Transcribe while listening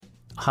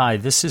Hi,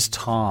 this is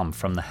Tom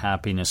from the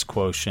Happiness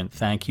Quotient.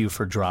 Thank you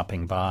for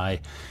dropping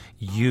by.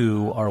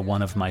 You are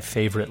one of my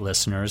favorite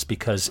listeners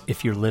because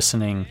if you're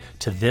listening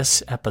to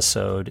this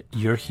episode,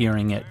 you're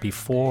hearing it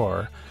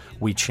before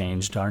we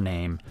changed our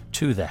name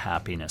to the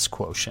Happiness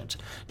Quotient.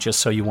 Just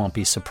so you won't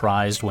be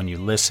surprised when you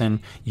listen,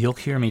 you'll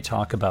hear me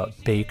talk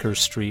about Baker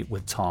Street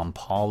with Tom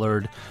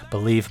Pollard.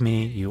 Believe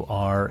me, you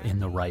are in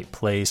the right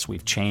place.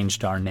 We've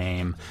changed our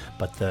name,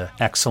 but the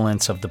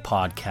excellence of the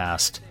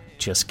podcast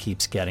just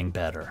keeps getting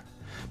better.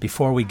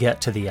 Before we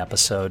get to the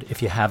episode,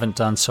 if you haven't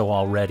done so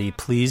already,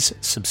 please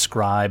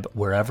subscribe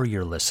wherever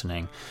you're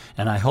listening,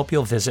 and I hope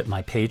you'll visit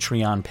my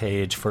Patreon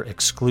page for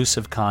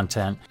exclusive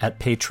content at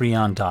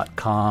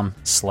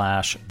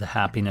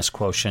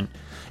patreon.com/thehappinessquotient,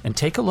 and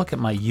take a look at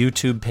my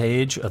YouTube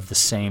page of the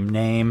same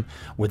name,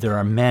 where there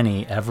are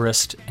many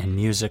Everest and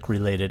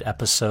music-related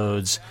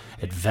episodes,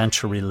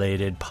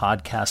 adventure-related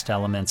podcast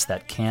elements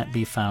that can't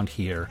be found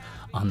here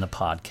on the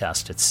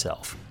podcast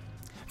itself.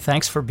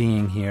 Thanks for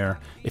being here.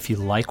 If you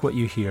like what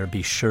you hear,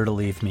 be sure to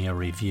leave me a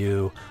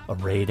review, a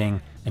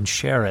rating, and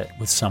share it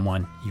with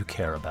someone you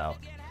care about.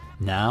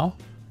 Now,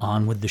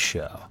 on with the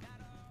show.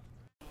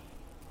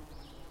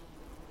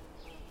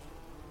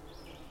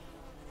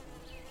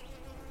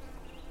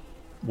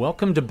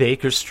 Welcome to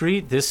Baker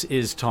Street. This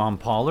is Tom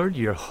Pollard,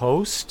 your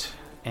host,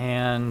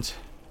 and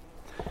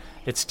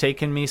it's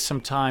taken me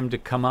some time to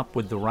come up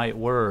with the right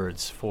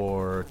words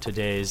for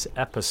today's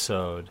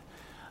episode.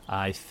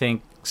 I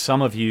think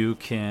some of you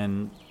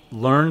can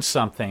learn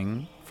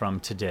something from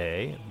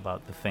today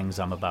about the things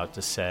I'm about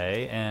to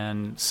say,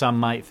 and some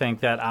might think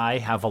that I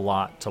have a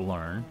lot to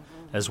learn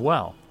as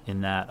well,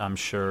 in that I'm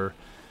sure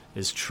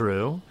is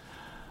true.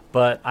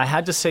 But I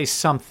had to say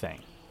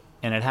something,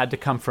 and it had to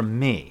come from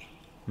me,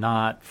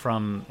 not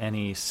from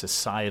any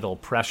societal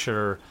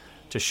pressure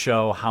to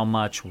show how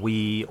much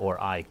we or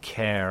I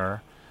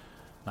care,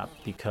 not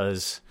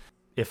because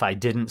if I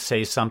didn't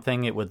say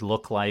something, it would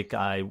look like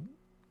I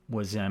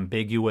was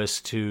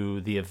ambiguous to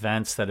the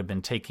events that have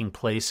been taking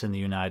place in the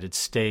United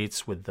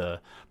States with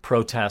the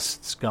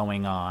protests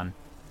going on.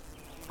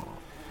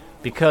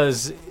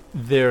 Because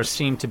there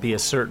seemed to be a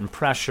certain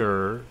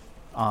pressure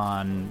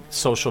on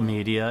social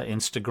media,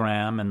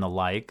 Instagram and the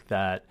like,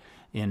 that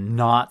in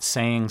not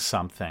saying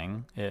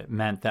something, it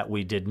meant that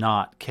we did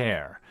not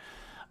care.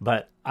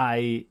 But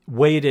I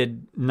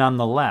waited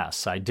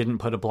nonetheless. I didn't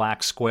put a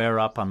black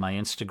square up on my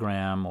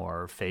Instagram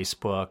or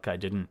Facebook. I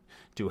didn't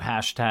do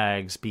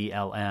hashtags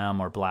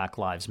BLM or Black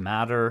Lives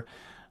Matter,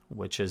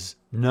 which is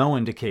no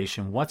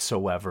indication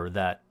whatsoever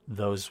that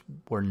those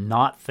were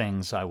not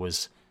things I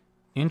was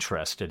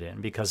interested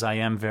in, because I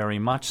am very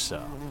much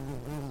so.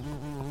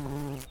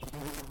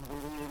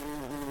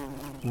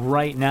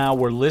 Right now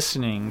we're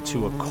listening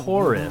to a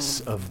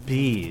chorus of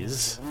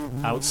bees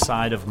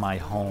outside of my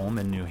home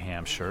in New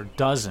Hampshire.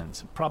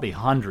 Dozens, probably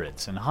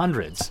hundreds and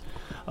hundreds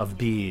of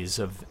bees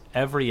of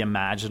every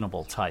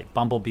imaginable type.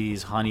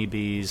 Bumblebees,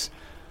 honeybees,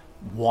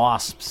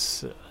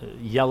 wasps,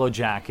 yellow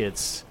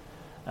jackets,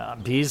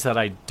 bees that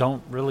I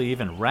don't really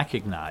even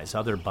recognize,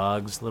 other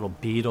bugs, little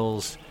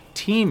beetles,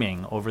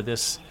 teeming over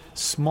this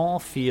small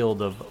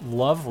field of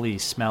lovely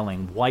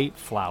smelling white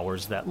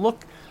flowers that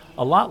look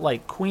a lot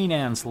like Queen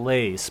Anne's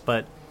lace,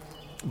 but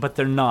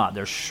they're not.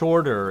 They're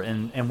shorter,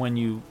 and when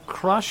you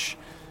crush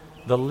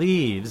the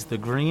leaves, the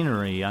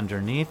greenery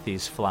underneath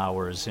these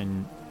flowers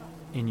in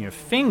your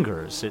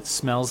fingers, it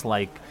smells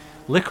like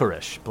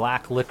licorice,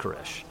 black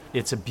licorice.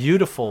 It's a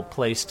beautiful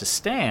place to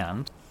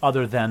stand,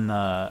 other than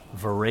the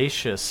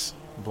voracious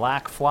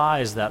black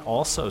flies that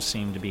also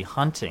seem to be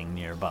hunting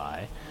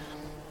nearby,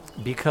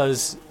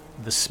 because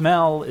the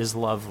smell is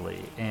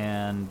lovely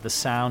and the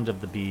sound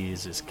of the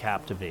bees is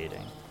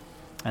captivating.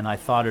 And I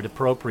thought it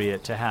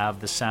appropriate to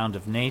have the sound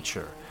of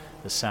nature,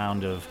 the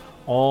sound of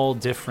all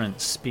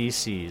different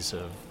species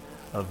of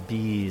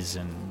bees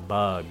and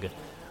bug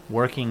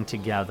working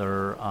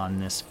together on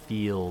this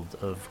field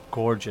of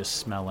gorgeous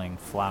smelling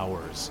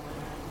flowers.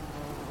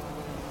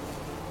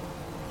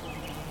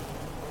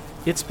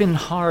 It's been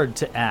hard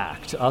to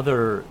act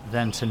other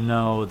than to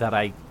know that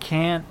I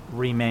can't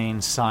remain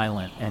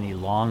silent any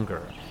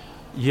longer.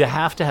 You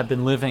have to have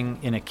been living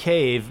in a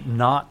cave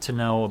not to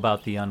know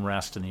about the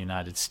unrest in the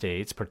United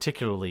States,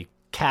 particularly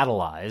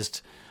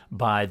catalyzed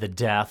by the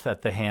death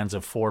at the hands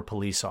of 4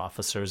 police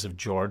officers of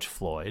George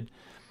Floyd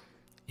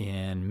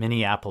in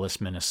Minneapolis,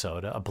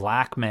 Minnesota, a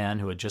black man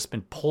who had just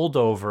been pulled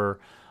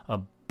over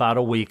about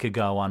a week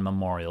ago on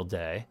Memorial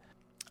Day.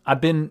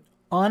 I've been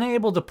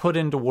unable to put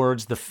into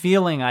words the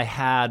feeling I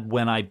had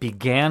when I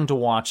began to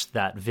watch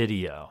that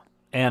video.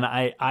 And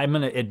I'm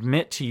going to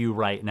admit to you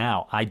right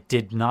now, I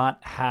did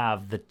not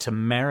have the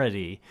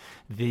temerity,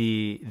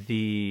 the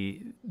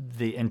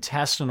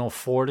intestinal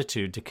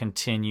fortitude to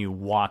continue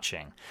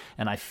watching.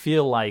 And I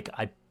feel like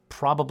I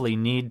probably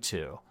need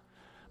to.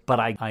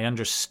 But I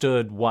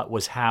understood what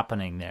was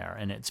happening there,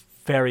 and it's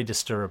very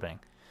disturbing.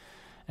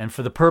 And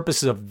for the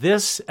purposes of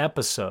this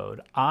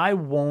episode, I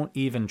won't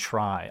even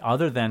try,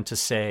 other than to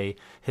say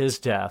his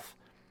death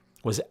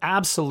was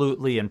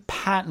absolutely and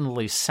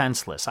patently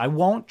senseless. I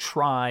won't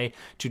try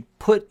to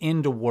put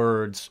into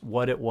words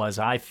what it was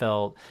I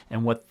felt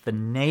and what the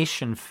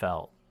nation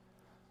felt,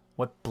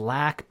 what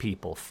black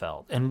people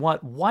felt, and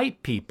what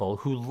white people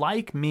who,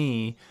 like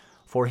me,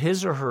 for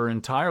his or her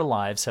entire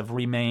lives have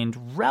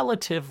remained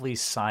relatively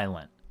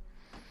silent.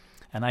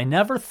 And I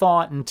never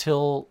thought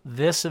until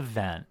this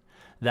event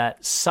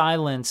that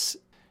silence,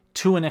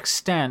 to an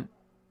extent,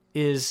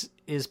 is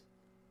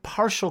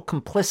partial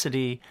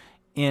complicity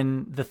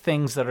in the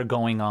things that are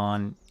going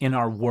on in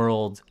our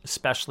world,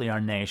 especially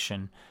our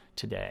nation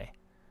today,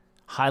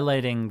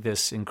 highlighting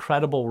this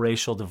incredible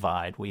racial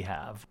divide we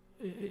have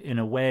in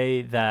a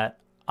way that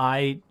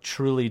I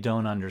truly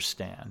don't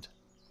understand.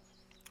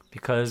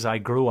 Because I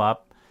grew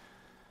up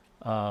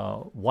a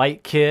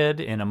white kid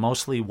in a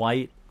mostly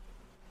white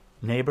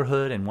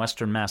neighborhood in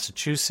Western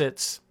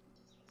Massachusetts.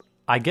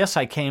 I guess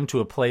I came to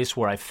a place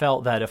where I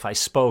felt that if I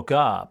spoke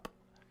up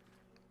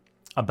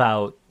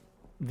about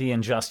the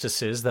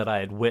injustices that I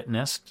had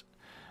witnessed,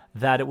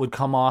 that it would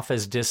come off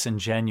as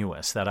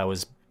disingenuous, that I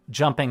was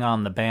jumping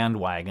on the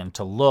bandwagon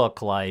to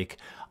look like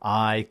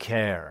I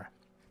care.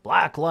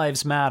 Black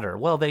lives matter.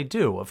 Well, they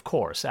do, of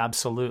course,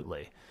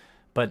 absolutely.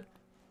 But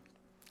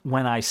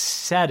when I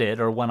said it,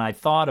 or when I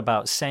thought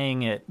about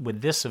saying it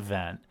with this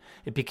event,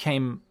 it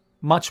became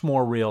much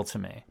more real to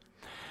me.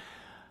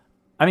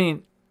 I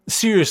mean,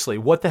 seriously,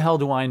 what the hell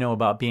do I know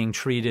about being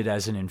treated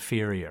as an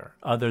inferior,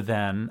 other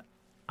than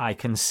I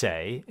can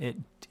say it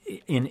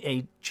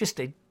in just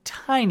a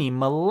tiny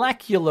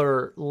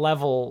molecular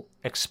level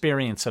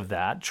experience of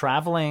that,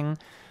 traveling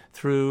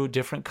through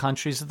different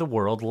countries of the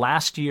world,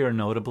 last year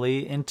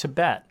notably in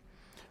Tibet.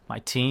 My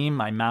team,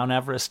 my Mount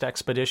Everest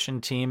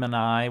expedition team and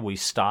I, we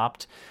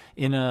stopped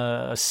in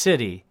a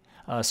city,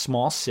 a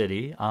small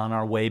city, on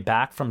our way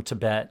back from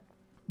Tibet,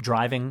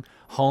 driving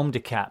home to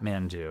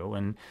Kathmandu.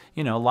 And,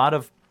 you know, a lot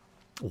of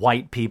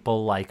white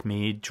people like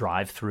me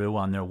drive through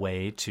on their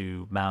way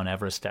to Mount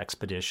Everest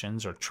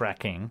expeditions or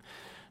trekking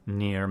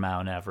near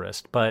Mount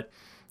Everest. But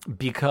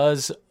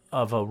because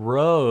of a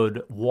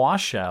road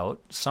washout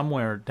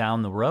somewhere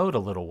down the road a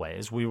little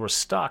ways, we were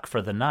stuck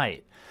for the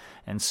night.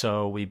 And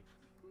so we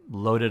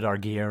loaded our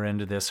gear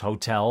into this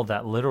hotel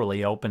that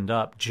literally opened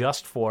up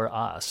just for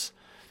us.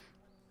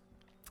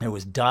 There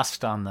was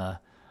dust on the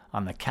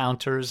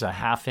counters, a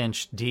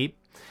half-inch deep,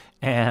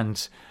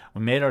 and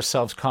we made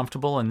ourselves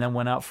comfortable and then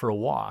went out for a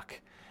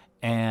walk.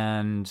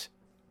 And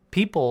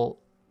people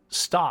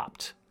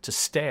stopped to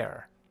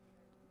stare.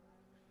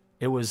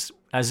 It was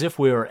as if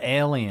we were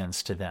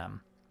aliens to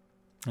them.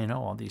 You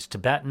know, all these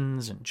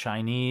Tibetans and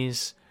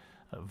Chinese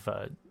of,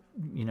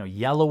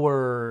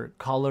 yellower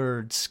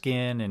colored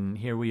skin. And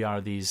here we are,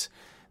 these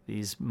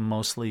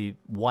mostly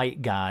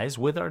white guys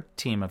with our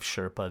team of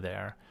Sherpa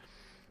there.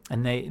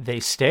 And they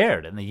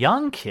stared, and the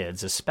young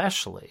kids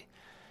especially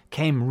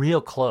came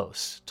real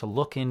close to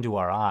look into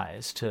our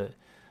eyes, to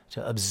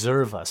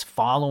observe us,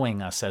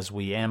 following us as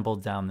we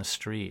ambled down the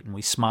street. And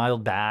we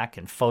smiled back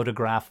and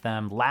photographed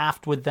them,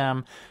 laughed with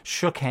them,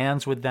 shook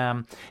hands with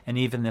them, and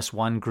even this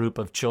one group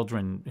of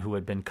children who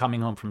had been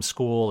coming home from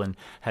school and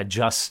had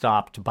just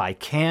stopped to buy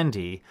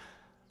candy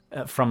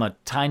from a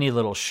tiny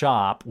little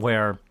shop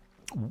where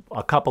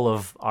a couple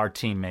of our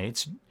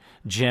teammates,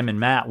 Jim and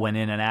Matt, went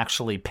in and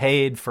actually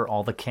paid for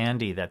all the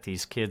candy that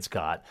these kids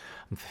got.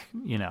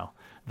 You know,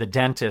 the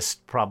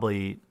dentist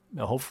probably,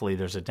 hopefully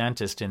there's a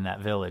dentist in that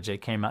village.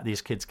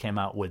 These kids came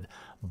out with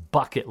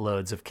bucket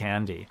loads of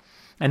candy.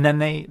 And then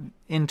they,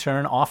 in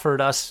turn,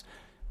 offered us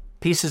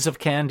pieces of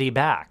candy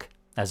back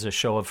as a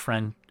show of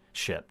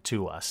friendship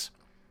to us.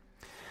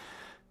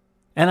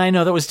 And I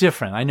know that was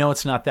different. I know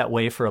it's not that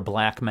way for a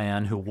black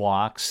man who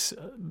walks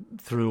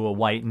through a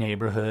white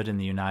neighborhood in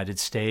the United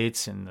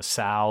States, in the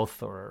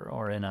South,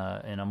 or in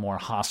a more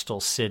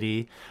hostile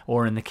city,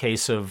 or in the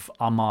case of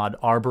Ahmaud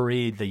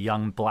Arbery, the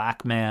young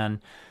black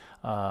man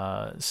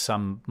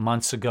some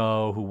months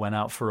ago who went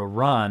out for a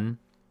run,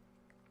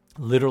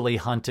 literally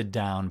hunted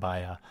down by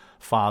a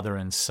father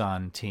and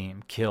son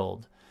team,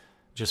 killed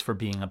just for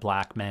being a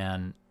black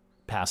man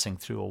passing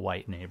through a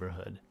white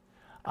neighborhood.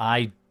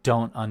 I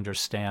don't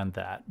understand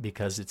that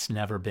because it's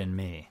never been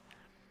me.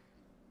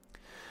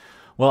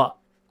 Well,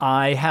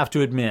 I have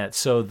to admit,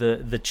 so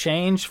the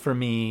change for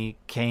me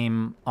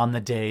came on the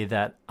day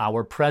that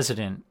our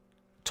president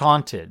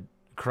taunted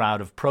a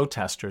crowd of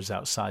protesters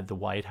outside the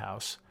White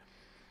House,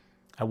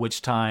 at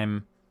which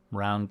time,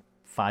 around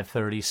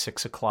 5:30,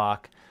 6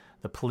 o'clock,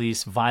 the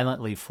police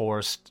violently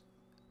forced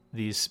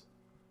these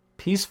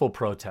peaceful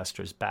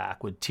protesters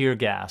back with tear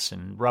gas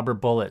and rubber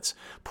bullets,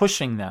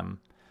 pushing them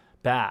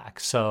back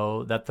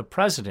so that the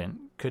president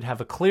could have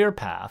a clear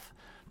path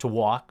to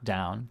walk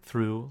down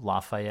through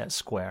Lafayette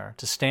Square,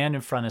 to stand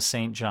in front of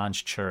St.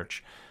 John's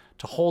Church,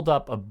 to hold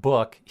up a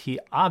book he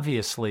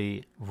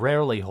obviously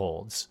rarely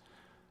holds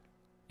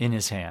in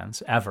his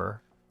hands,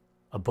 ever,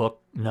 a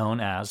book known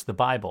as the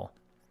Bible.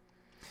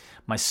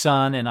 My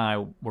son and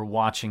I were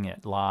watching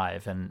it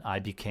live, and I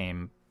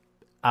became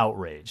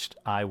outraged.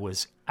 I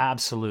was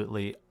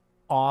absolutely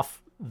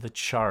off the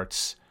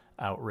charts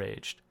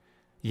outraged,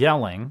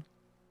 yelling,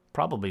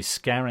 probably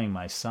scaring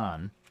my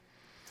son,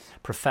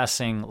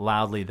 professing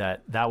loudly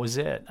that that was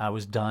it. I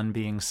was done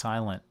being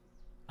silent.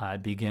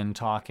 I'd begin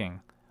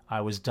talking.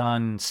 I was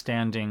done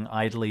standing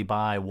idly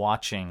by,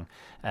 watching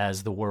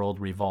as the world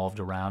revolved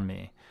around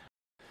me.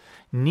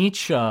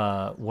 Nietzsche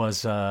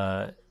was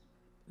a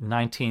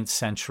 19th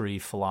century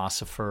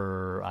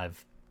philosopher.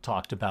 I've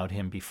talked about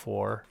him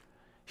before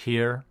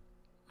here.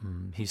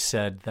 He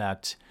said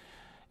that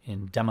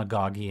in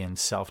Demagogy and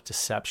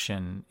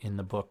Self-Deception, in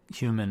the book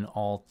Human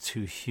All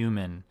Too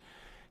Human,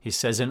 he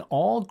says, in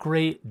all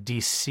great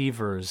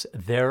deceivers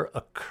there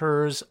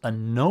occurs a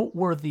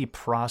noteworthy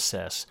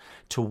process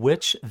to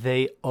which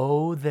they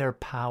owe their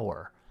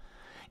power.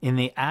 In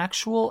the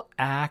actual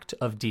act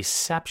of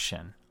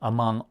deception,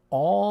 among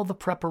all the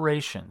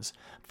preparations,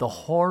 the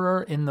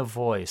horror in the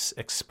voice,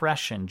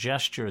 expression,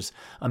 gestures,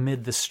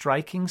 amid the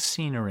striking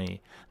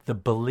scenery, the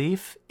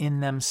belief in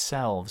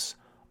themselves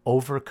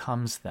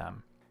overcomes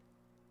them.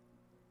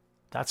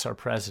 That's our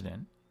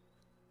president.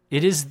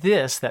 It is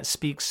this that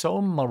speaks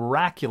so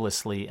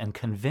miraculously and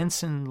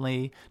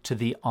convincingly to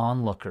the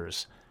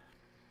onlookers.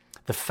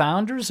 The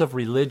founders of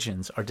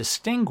religions are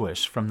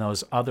distinguished from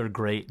those other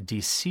great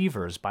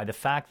deceivers by the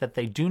fact that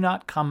they do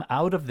not come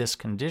out of this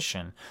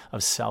condition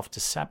of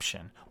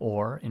self-deception,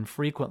 or,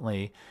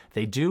 infrequently,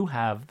 they do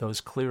have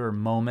those clearer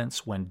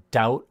moments when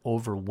doubt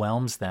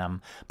overwhelms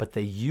them, but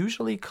they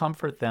usually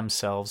comfort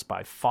themselves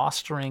by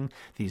fostering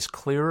these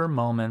clearer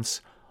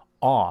moments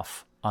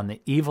off on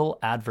the evil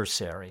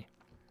adversary.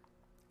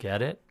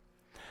 Get it?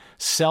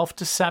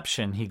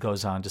 Self-deception, he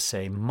goes on to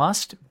say,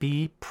 must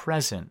be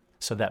present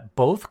so that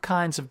both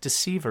kinds of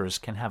deceivers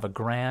can have a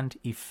grand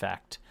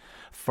effect.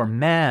 For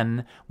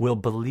men will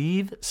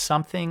believe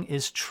something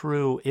is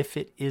true if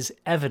it is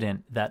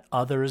evident that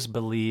others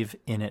believe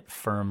in it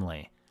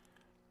firmly.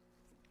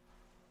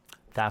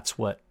 That's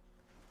what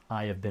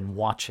I have been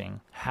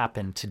watching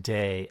happen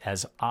today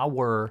as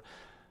our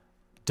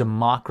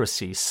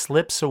democracy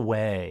slips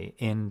away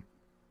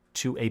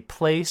into a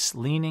place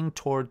leaning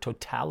toward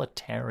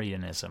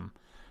totalitarianism,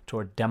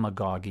 toward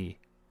demagogy,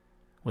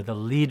 with a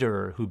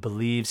leader who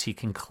believes he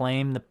can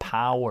claim the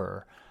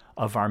power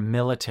of our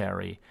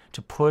military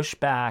to push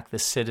back the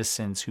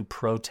citizens who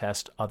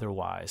protest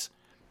otherwise.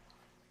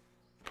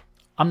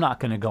 I'm not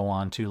going to go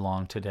on too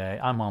long today.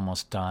 I'm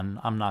almost done.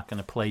 I'm not going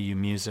to play you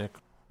music,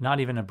 not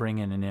even to bring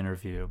in an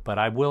interview. But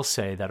I will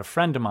say that a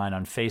friend of mine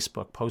on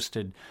Facebook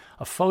posted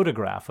a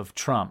photograph of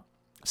Trump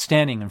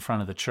standing in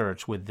front of the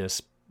church with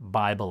this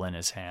Bible in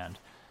his hand.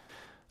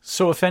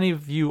 So if any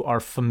of you are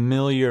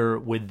familiar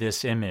with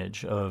this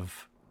image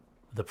of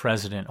the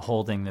president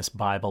holding this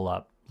Bible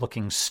up,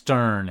 looking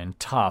stern and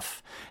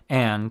tough,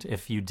 and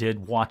if you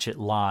did watch it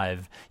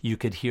live, you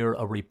could hear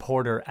a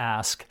reporter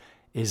ask,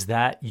 "Is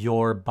that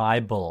your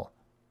Bible?"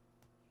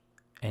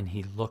 And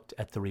he looked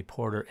at the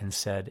reporter and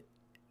said,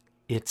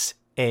 "It's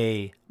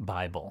a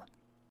Bible."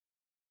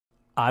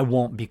 I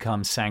won't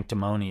become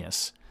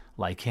sanctimonious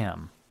like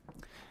him.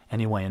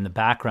 Anyway, in the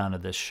background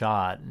of this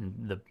shot,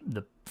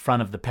 the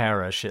front of the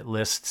parish, it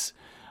lists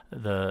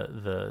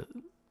the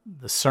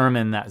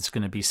sermon that's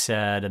going to be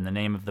said and the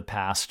name of the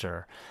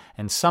pastor.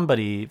 And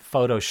somebody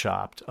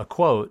photoshopped a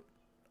quote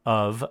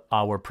of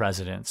our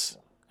president's.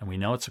 And we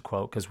know it's a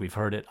quote because we've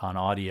heard it on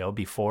audio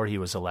before he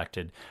was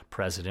elected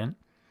president.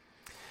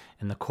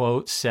 And the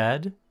quote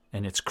said,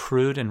 and it's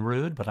crude and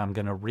rude, but I'm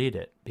going to read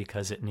it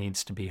because it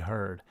needs to be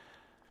heard.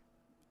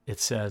 It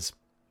says,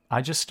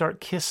 "I just start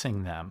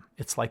kissing them.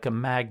 It's like a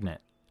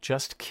magnet.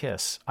 Just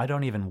kiss. I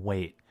don't even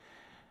wait.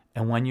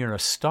 And when you're a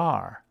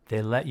star,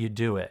 they let you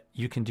do it.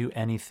 You can do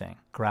anything.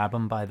 Grab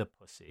them by the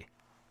pussy."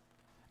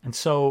 And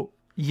so,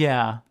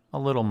 yeah, a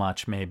little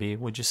much maybe,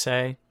 would you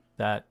say,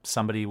 that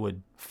somebody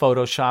would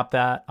Photoshop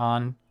that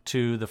on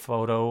to the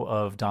photo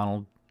of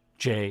Donald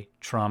J.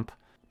 Trump?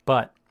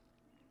 But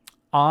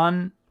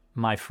on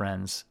my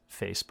friend's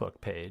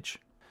Facebook page,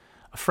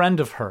 a friend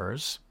of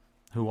hers,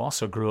 who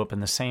also grew up in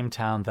the same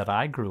town that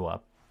I grew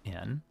up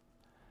in,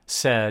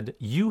 said,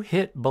 "You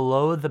hit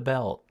below the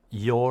belt.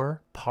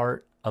 You're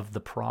part of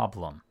the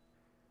problem,"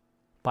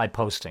 by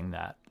posting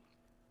that.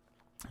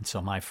 And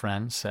so my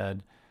friend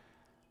said,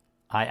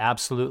 "I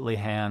absolutely,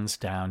 hands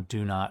down,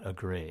 do not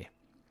agree."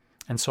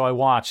 And so I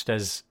watched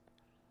as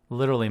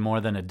literally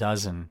more than a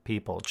dozen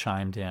people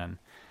chimed in.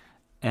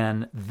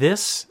 And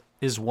this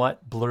is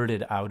what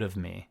blurted out of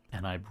me.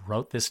 And I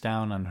wrote this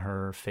down on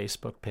her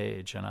Facebook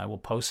page, and I will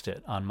post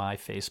it on my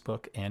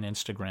Facebook and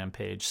Instagram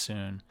page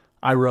soon.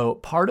 I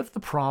wrote, "Part of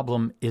the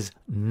problem is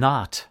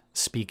not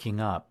speaking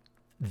up.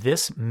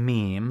 This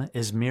meme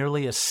is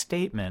merely a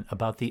statement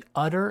about the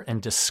utter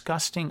and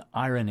disgusting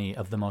irony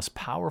of the most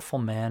powerful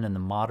man in the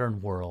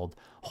modern world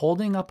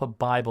holding up a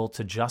Bible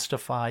to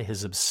justify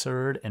his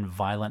absurd and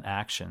violent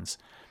actions,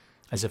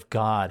 as if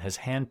God has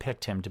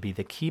handpicked him to be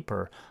the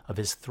keeper of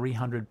his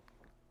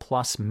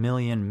 300+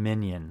 million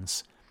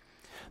minions.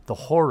 The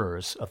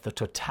horrors of the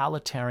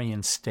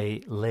totalitarian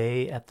state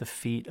lay at the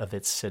feet of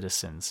its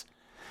citizens.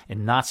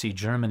 In Nazi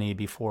Germany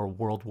before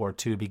World War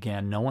II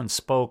began, no one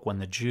spoke when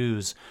the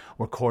Jews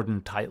were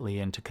cordoned tightly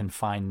into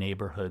confined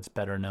neighborhoods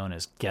better known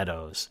as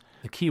ghettos.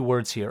 The key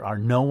words here are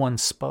no one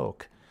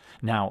spoke.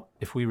 Now,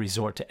 if we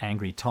resort to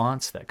angry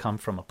taunts that come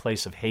from a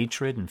place of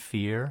hatred and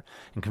fear,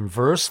 and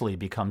conversely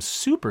become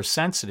super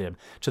sensitive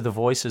to the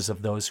voices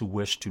of those who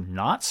wish to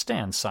not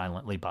stand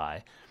silently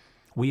by,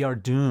 we are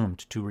doomed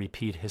to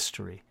repeat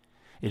history.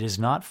 It is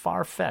not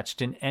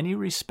far-fetched in any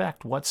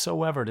respect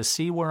whatsoever to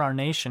see where our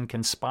nation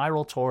can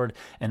spiral toward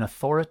an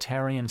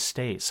authoritarian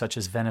state such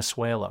as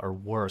Venezuela or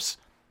worse.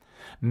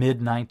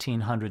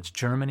 Mid-1900s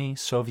Germany,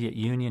 Soviet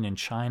Union, and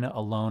China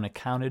alone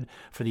accounted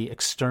for the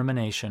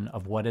extermination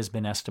of what has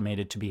been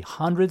estimated to be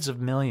hundreds of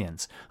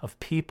millions of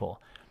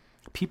people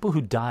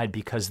who died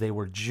because they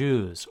were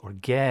Jews or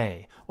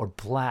gay or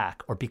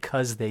black or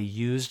because they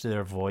used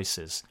their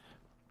voices.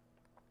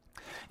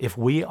 If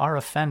we are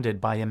offended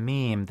by a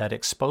meme that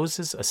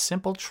exposes a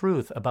simple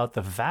truth about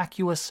the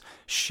vacuous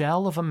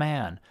shell of a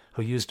man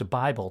who used a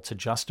Bible to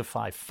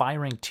justify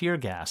firing tear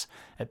gas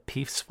at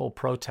peaceful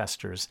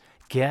protesters,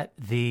 get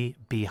thee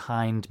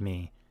behind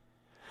me.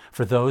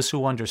 For those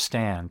who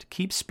understand,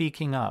 keep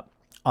speaking up,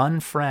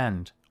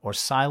 unfriend, or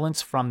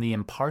silence from the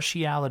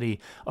impartiality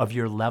of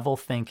your level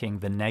thinking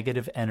the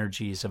negative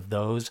energies of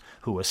those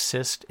who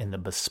assist in the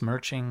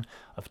besmirching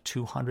of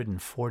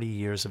 240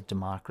 years of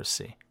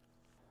democracy.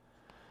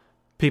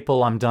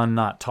 People, I'm done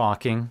not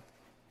talking,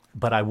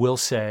 but I will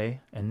say,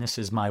 and this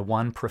is my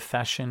one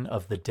profession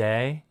of the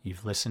day,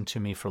 you've listened to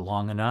me for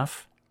long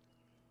enough,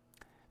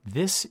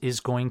 this is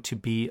going to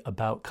be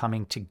about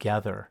coming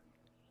together,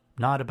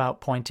 not about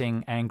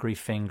pointing angry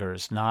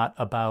fingers, not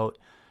about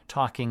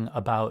talking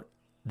about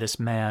this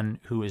man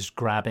who is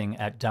grabbing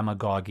at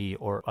demagoguery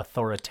or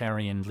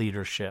authoritarian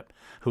leadership,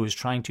 who is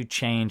trying to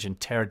change and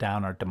tear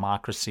down our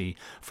democracy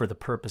for the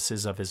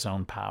purposes of his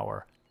own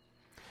power.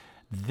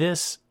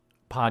 This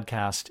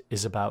podcast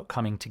is about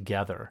coming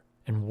together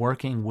and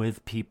working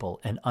with people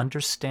and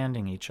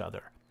understanding each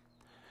other.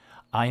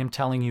 I am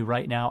telling you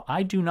right now,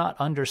 I do not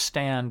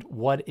understand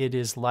what it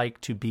is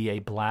like to be a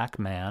black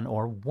man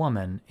or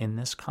woman in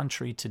this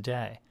country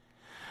today,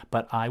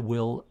 but I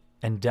will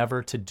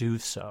endeavor to do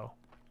so,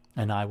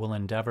 and I will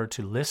endeavor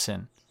to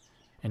listen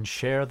and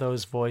share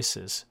those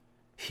voices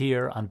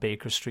here on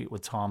Baker Street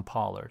with Tom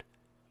Pollard.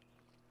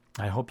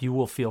 I hope you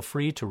will feel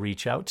free to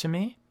reach out to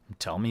me and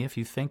tell me if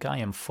you think I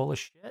am full of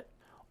shit,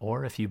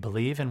 or if you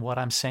believe in what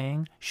I'm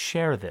saying.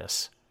 Share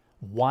this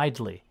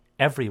widely,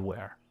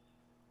 everywhere.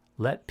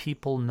 Let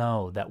people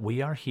know that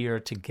we are here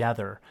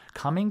together,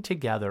 coming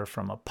together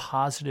from a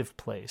positive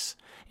place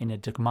in a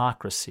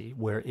democracy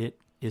where it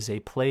is a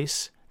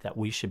place that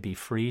we should be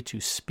free to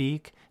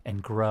speak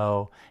and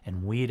grow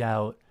and weed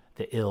out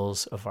the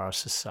ills of our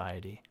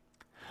society.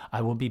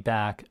 I will be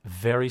back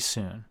very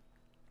soon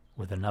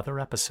with another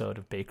episode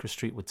of Baker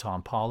Street with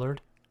Tom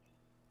Pollard.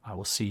 I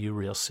will see you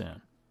real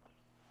soon.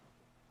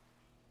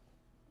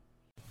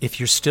 If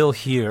you're still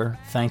here,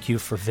 thank you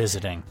for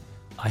visiting.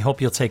 I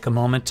hope you'll take a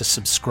moment to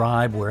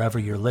subscribe wherever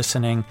you're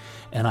listening,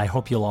 and I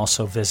hope you'll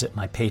also visit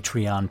my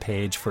Patreon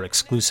page for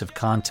exclusive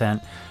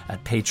content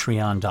at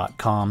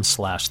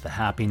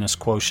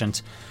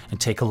patreon.com/thehappinessquotient, and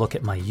take a look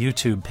at my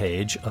YouTube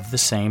page of the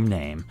same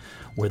name,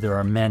 where there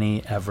are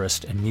many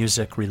Everest and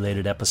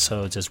music-related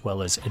episodes, as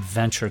well as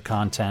adventure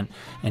content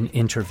and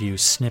interview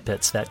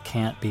snippets that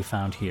can't be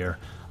found here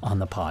on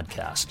the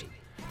podcast.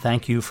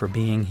 Thank you for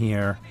being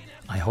here.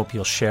 I hope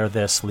you'll share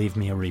this, leave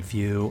me a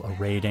review, a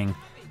rating,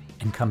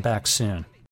 and come back soon.